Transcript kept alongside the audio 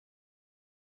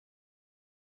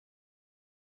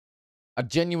I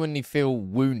genuinely feel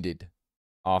wounded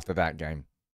after that game.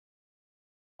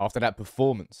 After that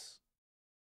performance.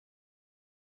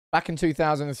 Back in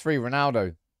 2003,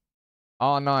 Ronaldo,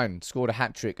 R9, scored a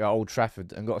hat-trick at Old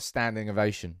Trafford and got a standing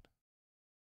ovation.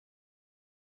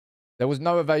 There was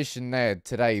no ovation there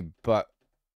today, but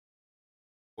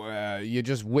you're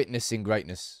just witnessing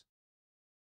greatness.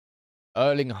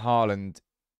 Erling Haaland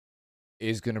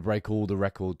is going to break all the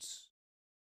records.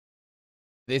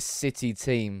 This City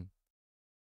team,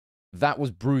 that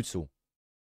was brutal.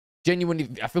 Genuinely,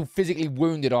 I feel physically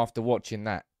wounded after watching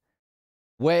that.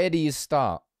 Where do you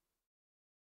start?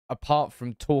 Apart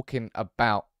from talking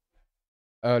about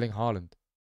Erling Haaland.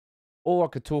 Or I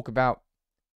could talk about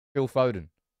Phil Foden.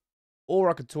 Or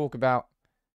I could talk about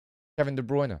Kevin De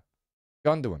Bruyne,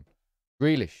 Gundogan,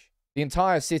 Grealish, the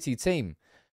entire City team.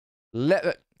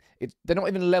 They're not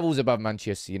even levels above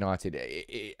Manchester United.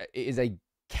 It is a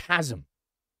chasm.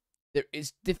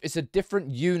 It's a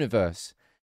different universe.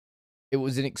 It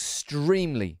was an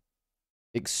extremely,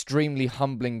 extremely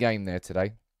humbling game there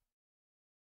today.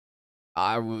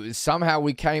 Somehow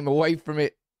we came away from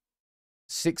it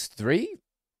 6-3.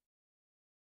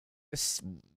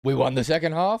 We won the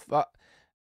second half, but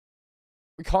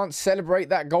we can't celebrate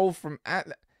that goal from...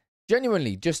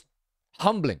 Genuinely, just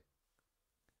humbling.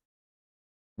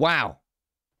 Wow.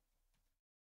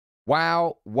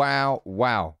 Wow, wow,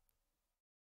 wow.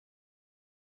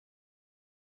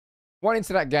 Went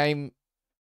into that game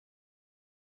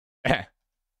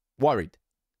worried,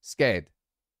 scared.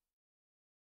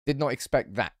 Did not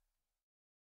expect that.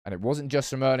 And it wasn't just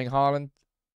from Erling Haaland.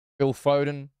 Phil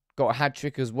Foden got a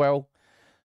hat-trick as well.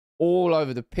 All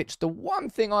over the pitch. The one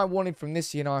thing I wanted from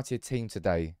this United team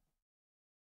today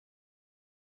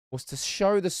was to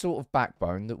show the sort of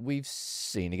backbone that we've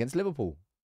seen against Liverpool.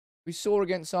 We saw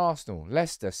against Arsenal,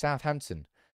 Leicester, Southampton.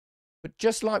 But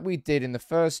just like we did in the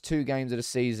first 2 games of the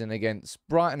season against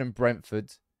Brighton and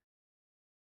Brentford,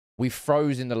 we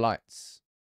froze in the lights.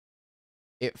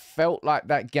 It felt like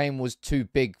that game was too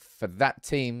big for that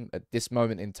team at this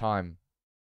moment in time.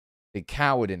 They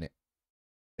cowered in it.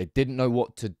 They didn't know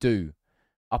what to do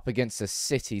up against a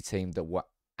City team that were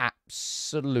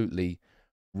absolutely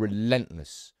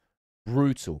relentless,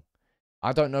 brutal.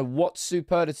 I don't know what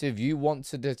superlative you want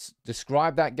to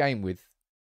describe that game with,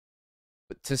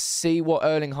 but to see what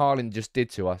Erling Haaland just did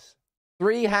to us.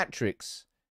 3 hat-tricks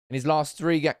in his last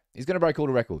 3 games. He's going to break all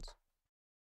the records.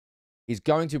 He's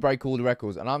going to break all the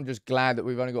records. And I'm just glad that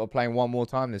we've only got to play him one more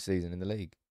time this season in the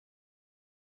league.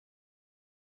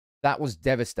 That was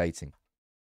devastating.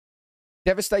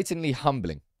 Devastatingly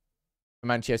humbling for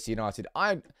Manchester United.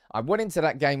 I went into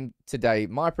that game today.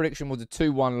 My prediction was a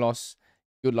 2-1 loss.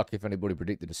 Good luck if anybody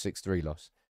predicted a 6-3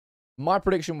 loss. My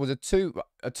prediction was a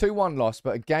 2-1 loss,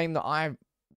 but a game that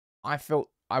I felt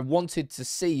I wanted to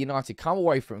see United come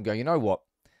away from and go, you know what?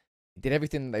 They did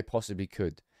everything that they possibly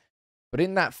could. But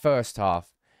in that first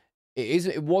half,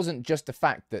 it wasn't just the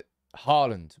fact that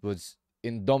Haaland was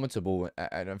indomitable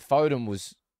and Foden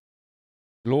was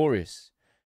glorious.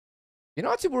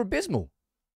 United were abysmal.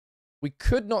 We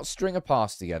could not string a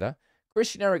pass together.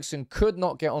 Christian Eriksen could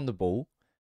not get on the ball.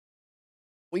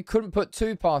 We couldn't put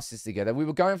 2 passes together. We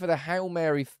were going for the Hail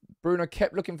Mary. Bruno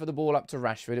kept looking for the ball up to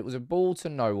Rashford. It was a ball to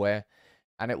nowhere.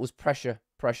 And it was pressure,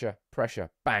 pressure, pressure.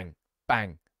 Bang,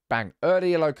 bang, bang.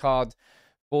 Early yellow card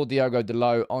for Diogo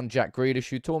Dalot on Jack Grealish,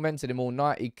 who tormented him all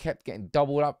night. He kept getting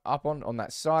doubled up on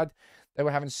that side. They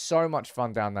were having so much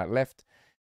fun down that left.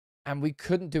 And we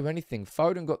couldn't do anything.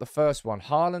 Foden got the first one.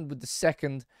 Haaland with the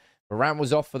second. Varane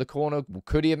was off for the corner.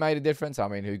 Could he have made a difference? I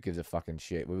mean, who gives a fucking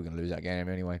shit? We were going to lose that game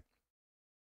anyway.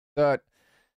 Third,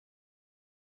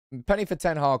 penny for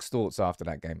Ten Hag's thoughts after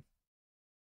that game.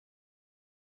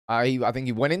 I think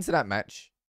he went into that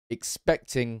match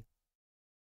expecting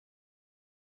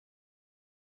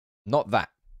not that.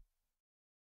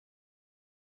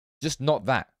 Just not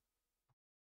that.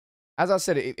 As I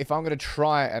said, if I'm going to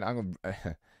try, and I'm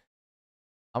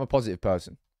a positive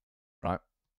person, right?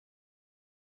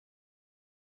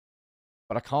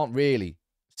 But I can't really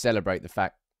celebrate the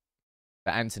fact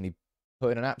that Anthony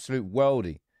put in an absolute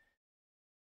worldie.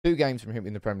 2 games from him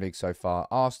in the Premier League so far.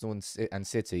 Arsenal and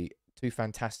City, 2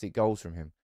 fantastic goals from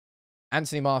him.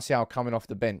 Anthony Martial coming off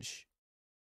the bench.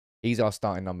 He's our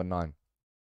starting number 9.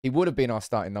 He would have been our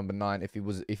starting number 9 if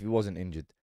he wasn't injured.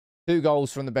 2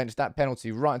 goals from the bench. That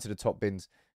penalty right into the top bins.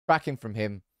 Cracking from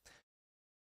him.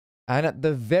 And at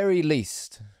the very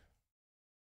least,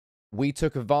 we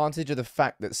took advantage of the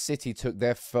fact that City took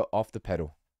their foot off the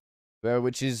pedal.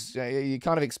 Which is, you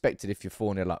kind of expected if you're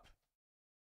 4-0 up.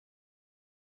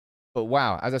 But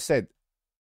wow, as I said,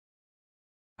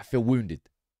 I feel wounded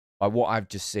by what I've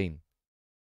just seen.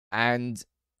 And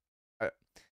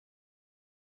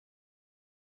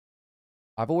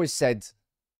I've always said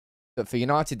that for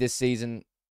United this season,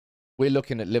 we're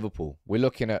looking at Liverpool. We're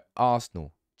looking at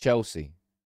Arsenal, Chelsea,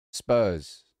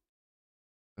 Spurs.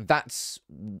 That's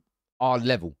our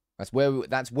level. That's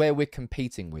where we're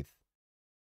competing with.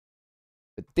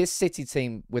 But this City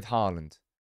team with Haaland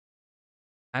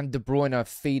and De Bruyne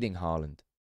feeding Haaland,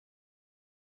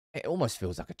 it almost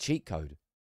feels like a cheat code.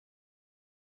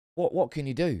 What can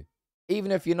you do?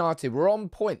 Even if United were on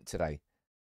point today,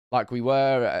 like we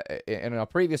were in our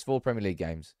previous 4 Premier League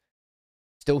games,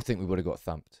 still think we would have got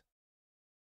thumped.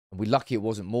 And we're lucky it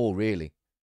wasn't more, really.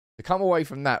 To come away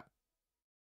from that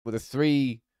with a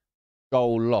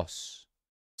 3-goal loss,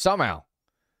 somehow,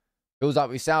 feels like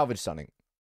we salvaged something.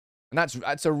 And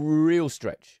that's a real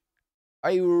stretch.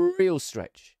 A real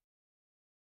stretch.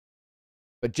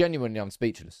 But genuinely, I'm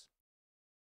speechless.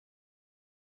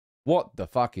 What the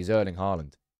fuck is Erling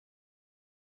Haaland?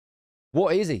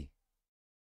 What is he?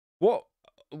 What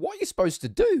are you supposed to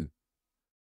do?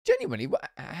 Genuinely,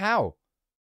 how?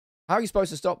 How are you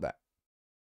supposed to stop that?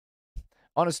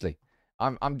 Honestly,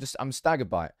 I'm staggered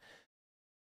by it.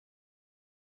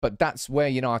 But that's where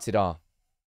United are.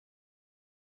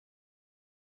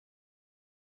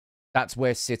 That's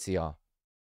where City are.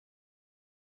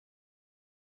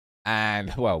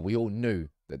 And, well, we all knew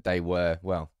that they were,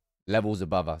 well, levels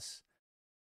above us.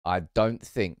 I don't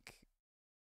think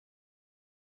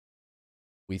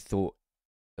we thought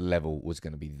the level was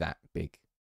going to be that big.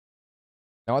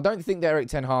 Now, I don't think that Erik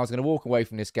ten Hag is going to walk away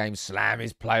from this game, slam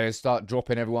his players, start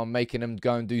dropping everyone, making them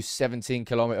go and do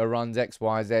 17-kilometre runs, X,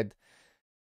 Y, Z.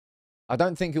 I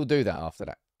don't think he'll do that after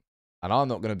that. And I'm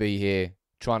not going to be here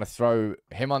trying to throw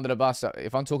him under the bus.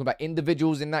 If I'm talking about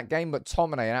individuals in that game, but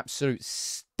McTominay, an absolute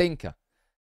stinker.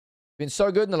 Been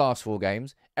so good in the last 4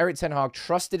 games. Erik ten Hag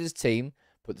trusted his team,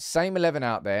 put the same 11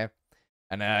 out there,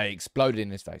 and exploded in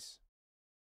his face.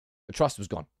 The trust was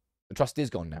gone. The trust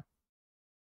is gone now.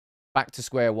 Back to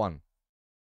square one.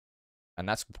 And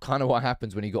that's kind of what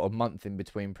happens when you got a month in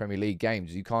between Premier League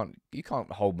games. You can't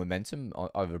hold momentum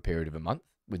over a period of a month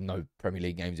with no Premier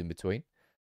League games in between.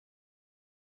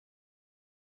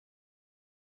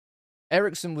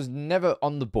 Eriksen was never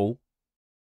on the ball.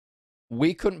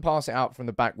 We couldn't pass it out from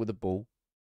the back with the ball.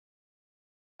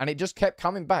 And it just kept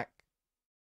coming back.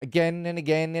 Again and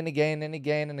again and again and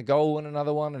again. And a goal and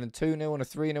another one. And a 2-0 and a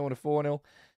 3-0 and a 4-0.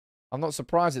 I'm not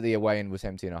surprised that the away end was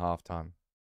empty in a half-time.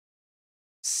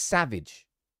 Savage.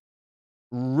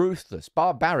 Ruthless.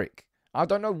 Barbaric. I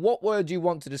don't know what word you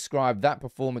want to describe that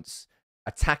performance,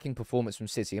 attacking performance from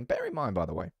City. And bear in mind, by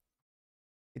the way,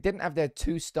 they didn't have their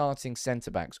 2 starting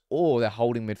centre-backs or their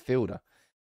holding midfielder.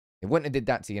 They went and did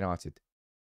that to United. It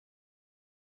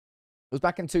was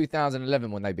back in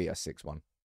 2011 when they beat us 6-1.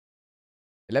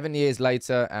 11 years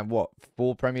later, and what?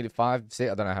 4 Premier League, 5, 6?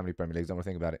 I don't know how many Premier Leagues. I don't want to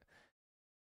think about it.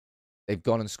 They've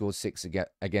gone and scored 6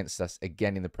 against us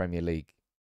again in the Premier League.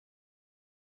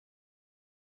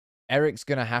 Eric's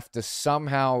going to have to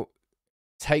somehow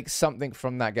take something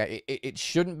from that game. It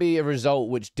shouldn't be a result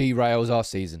which derails our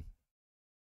season.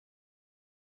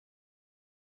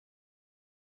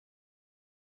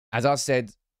 As I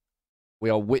said, we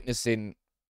are witnessing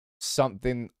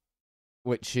something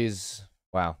which is,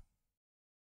 wow,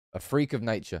 a freak of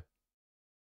nature,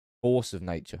 force of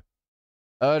nature.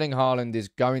 Erling Haaland is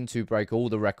going to break all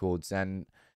the records, and,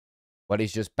 well,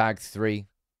 he's just bagged 3,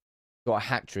 got a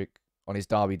hat-trick on his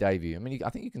derby debut. I mean, I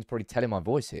think you can probably tell in my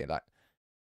voice here, like,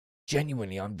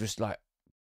 genuinely, I'm just like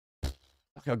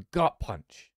a gut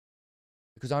punch.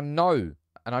 Because I know,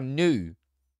 and I knew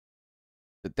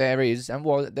that there is, and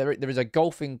well, there is a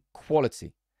golfing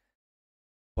quality,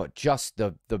 but just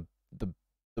the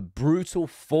brutal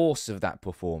force of that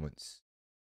performance.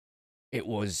 It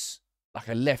was like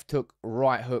a left hook,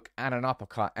 right hook, and an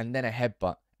uppercut, and then a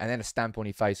headbutt, and then a stamp on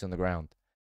your face on the ground.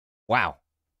 Wow.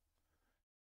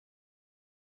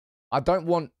 I don't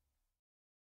want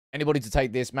anybody to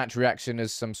take this match reaction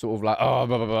as some sort of like, oh,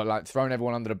 blah, blah, blah, like throwing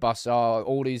everyone under the bus. Oh,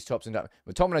 all these tops and that.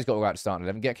 But McTominay's got to go out to start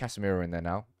 11. Get Casemiro in there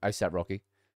now. ASAP Rocky.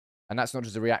 And that's not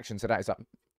just a reaction to that. It's like,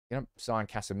 you know, sign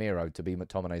Casemiro to be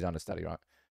McTominay's understudy, right?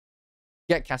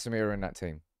 Get Casemiro in that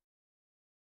team.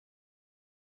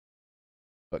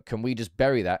 But can we just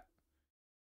bury that?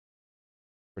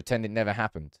 Pretend it never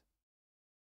happened.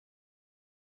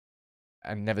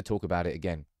 And never talk about it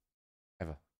again.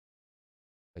 Ever.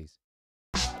 Please.